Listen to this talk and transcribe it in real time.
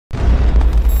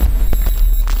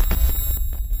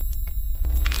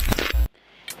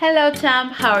Hello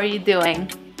champ, how are you doing?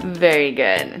 Very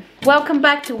good. Welcome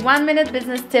back to 1 Minute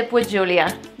Business Tip with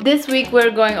Julia. This week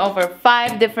we're going over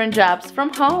 5 different jobs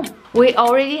from home. We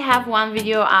already have one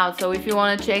video out, so if you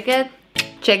want to check it,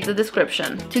 check the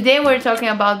description. Today we're talking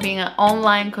about being an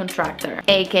online contractor,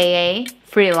 aka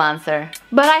freelancer.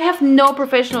 But I have no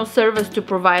professional service to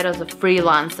provide as a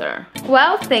freelancer.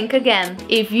 Well, think again.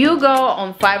 If you go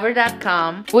on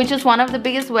Fiverr.com, which is one of the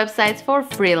biggest websites for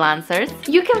freelancers,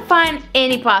 you can find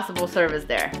any possible service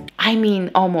there. I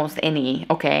mean, almost any,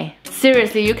 okay?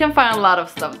 Seriously, you can find a lot of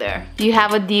stuff there. You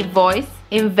have a deep voice?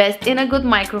 Invest in a good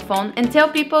microphone and tell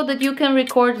people that you can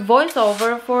record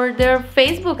voiceover for their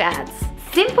Facebook ads.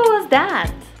 Simple as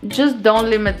that. Just don't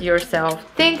limit yourself.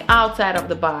 Think outside of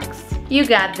the box. You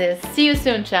got this. See you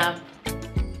soon, champ.